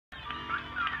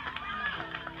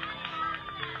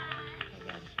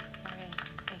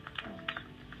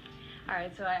All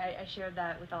right, so I shared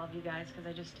that with all of you guys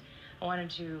because I wanted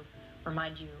to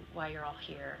remind you why you're all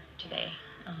here today.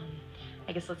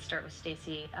 I guess let's start with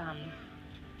Stacy.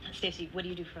 Stacy, what do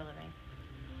you do for a living?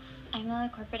 I'm a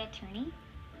corporate attorney.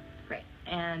 Great.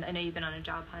 And I know you've been on a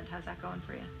job hunt. How's that going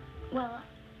for you? Well,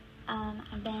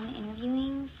 I've been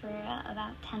interviewing for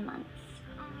about 10 months.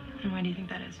 And why do you think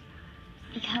that is?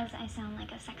 Because I sound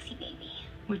like a sexy baby.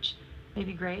 Which may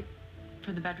be great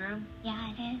for the bedroom.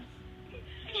 Yeah, it is.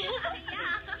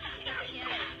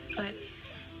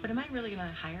 But am I really going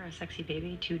to hire a sexy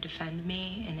baby to defend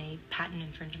me in a patent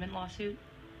infringement lawsuit?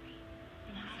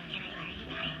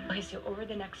 Okay, so over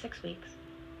the next 6 weeks,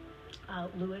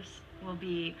 Lewis will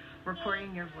be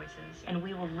recording your voices, and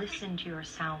we will listen to your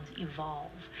sounds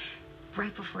evolve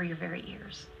right before your very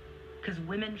ears. Because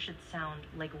women should sound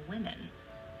like women,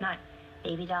 not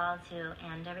baby dolls who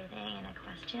end everything in a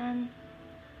question.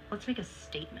 Let's make a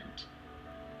statement.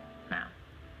 Now,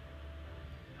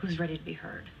 who's ready to be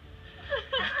heard?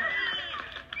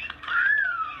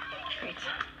 Great.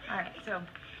 All right, so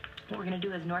what we're going to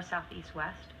do is north, south, east,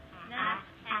 west.